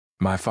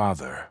My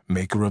Father,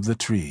 Maker of the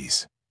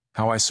Trees,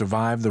 How I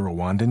Survived the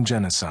Rwandan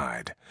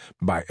Genocide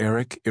by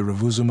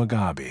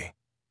Irivuzumugabe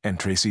and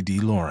Tracy D.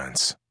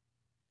 Lawrence.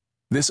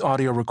 This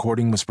audio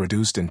recording was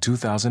produced in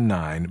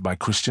 2009 by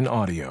Christian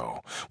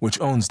Audio,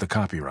 which owns the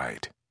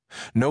copyright.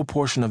 No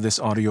portion of this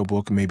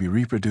audiobook may be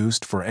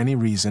reproduced for any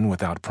reason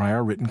without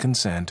prior written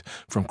consent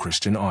from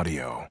Christian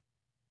Audio.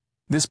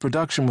 This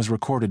production was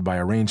recorded by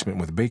arrangement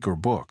with Baker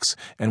Books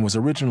and was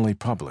originally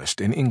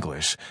published in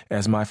English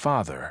as My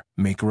Father,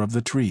 Maker of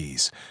the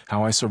Trees,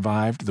 How I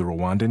Survived the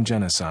Rwandan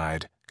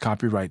Genocide,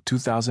 copyright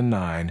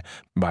 2009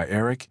 by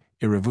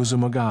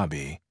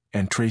Irivuzumugabe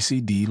and Tracy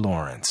D.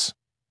 Lawrence.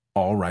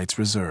 All rights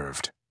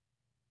reserved.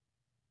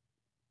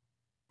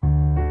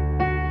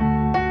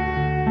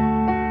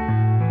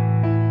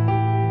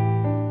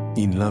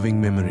 In loving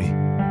memory.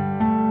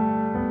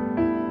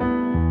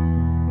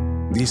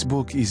 This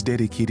book is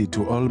dedicated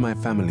to all my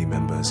family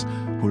members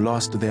who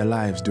lost their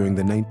lives during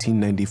the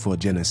 1994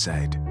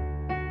 genocide.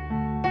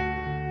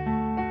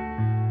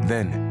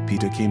 Then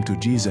Peter came to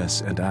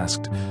Jesus and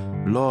asked,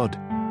 "Lord,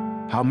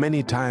 how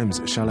many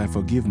times shall I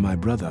forgive my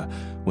brother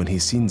when he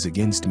sins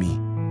against me?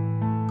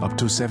 Up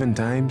to 7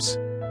 times?"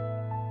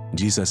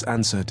 Jesus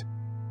answered,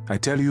 "I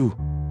tell you,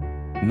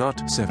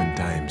 not 7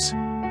 times,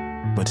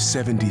 but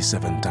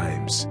 77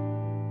 times.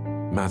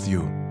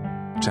 Matthew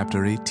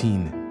chapter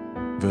 18,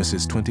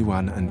 verses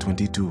 21 and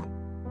 22.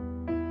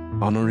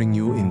 Honoring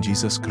you in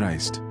Jesus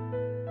Christ.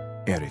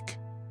 Eric.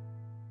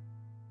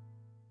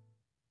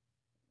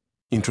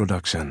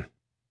 Introduction.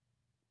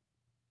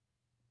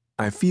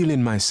 I feel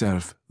in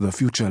myself the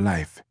future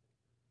life.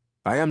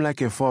 I am like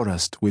a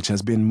forest which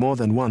has been more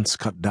than once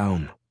cut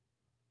down.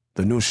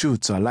 The new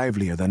shoots are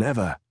livelier than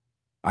ever.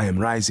 I am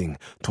rising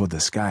toward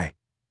the sky.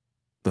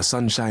 The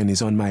sunshine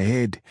is on my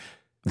head.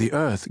 The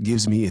earth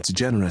gives me its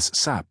generous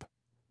sap,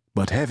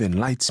 but heaven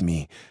lights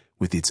me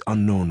with its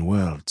unknown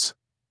worlds.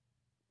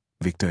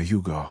 Victor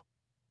Hugo.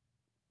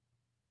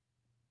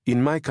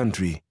 In my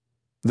country,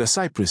 the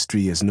cypress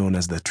tree is known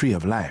as the tree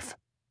of life.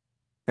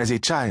 As a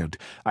child,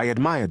 I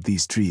admired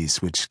these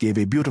trees, which gave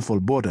a beautiful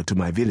border to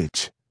my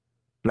village.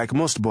 Like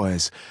most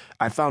boys,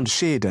 I found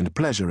shade and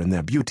pleasure in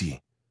their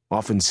beauty,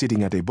 often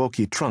sitting at a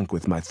bulky trunk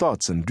with my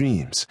thoughts and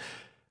dreams.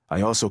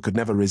 I also could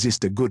never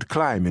resist a good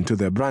climb into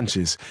their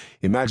branches,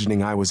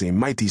 imagining I was a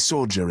mighty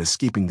soldier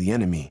escaping the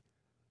enemy.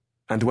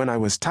 And when I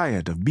was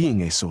tired of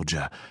being a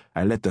soldier,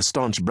 I let the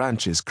staunch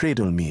branches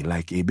cradle me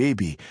like a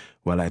baby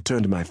while I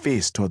turned my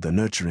face toward the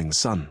nurturing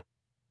sun.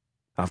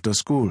 After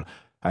school,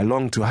 I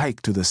longed to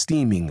hike to the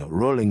steaming,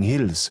 rolling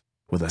hills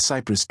where the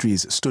cypress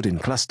trees stood in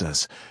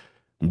clusters.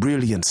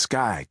 Brilliant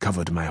sky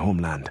covered my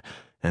homeland,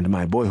 and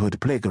my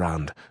boyhood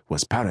playground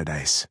was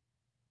paradise.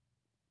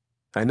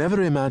 I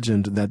never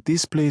imagined that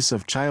this place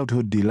of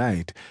childhood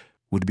delight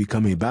would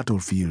become a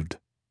battlefield.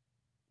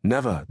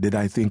 Never did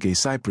I think a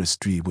cypress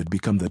tree would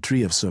become the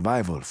tree of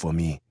survival for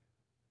me.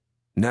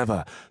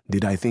 Never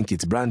did I think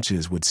its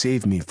branches would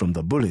save me from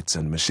the bullets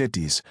and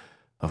machetes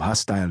of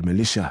hostile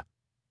militia.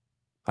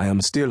 I am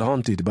still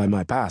haunted by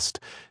my past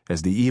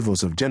as the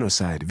evils of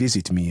genocide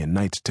visit me in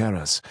night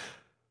terrors.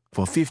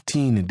 For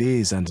 15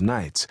 days and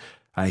nights,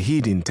 I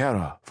hid in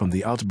terror from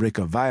the outbreak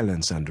of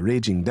violence and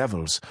raging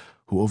devils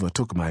who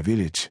overtook my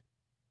village.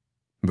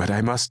 But I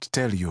must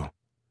tell you,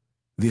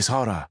 this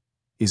horror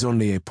is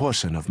only a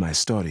portion of my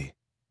story.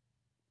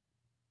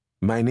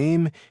 My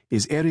name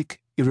is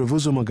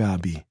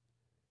Irivuzumugabe,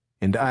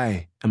 and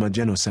I am a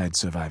genocide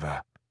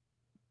survivor.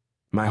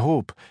 My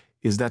hope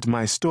is that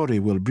my story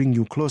will bring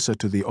you closer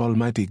to the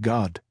Almighty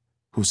God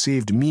who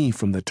saved me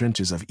from the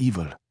trenches of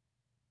evil.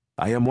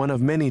 I am one of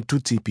many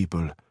Tutsi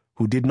people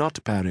who did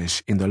not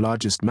perish in the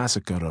largest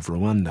massacre of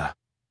Rwanda.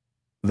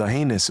 The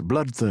heinous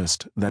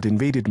bloodthirst that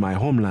invaded my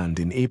homeland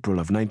in April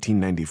of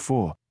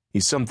 1994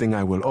 is something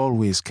I will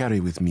always carry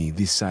with me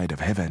this side of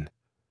heaven.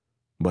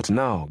 But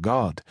now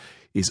God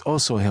is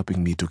also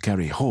helping me to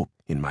carry hope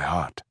in my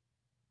heart.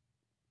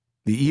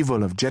 The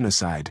evil of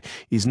genocide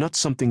is not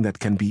something that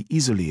can be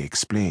easily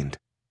explained.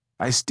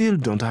 I still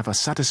don't have a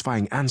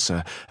satisfying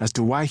answer as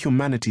to why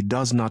humanity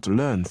does not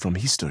learn from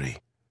history.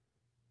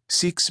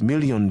 6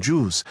 million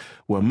Jews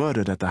were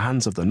murdered at the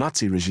hands of the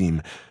Nazi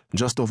regime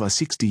just over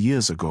 60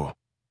 years ago.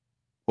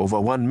 Over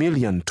 1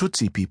 million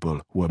Tutsi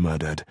people were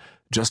murdered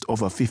just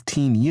over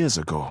 15 years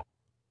ago.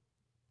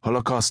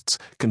 Holocausts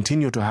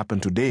continue to happen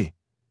today,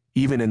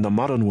 even in the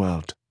modern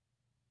world.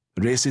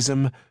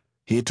 Racism,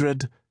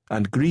 hatred,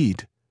 and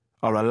greed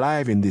are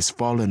alive in this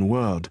fallen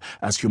world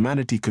as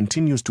humanity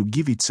continues to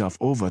give itself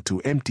over to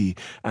empty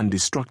and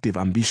destructive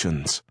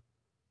ambitions.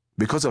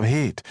 Because of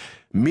hate,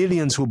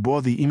 millions who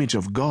bore the image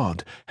of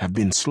God have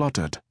been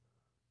slaughtered.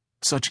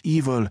 Such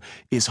evil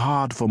is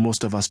hard for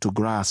most of us to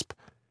grasp,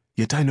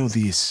 yet I know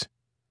this.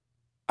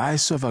 I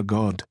serve a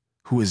God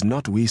who is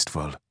not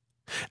wasteful,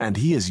 and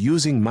He is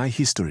using my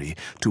history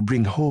to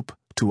bring hope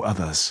to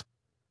others.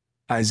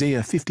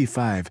 Isaiah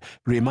 55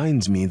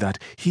 reminds me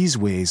that His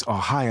ways are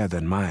higher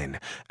than mine,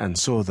 and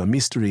so the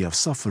mystery of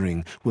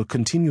suffering will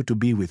continue to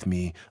be with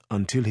me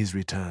until His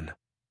return.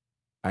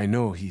 I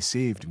know He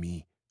saved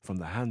me from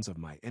the hands of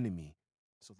my enemy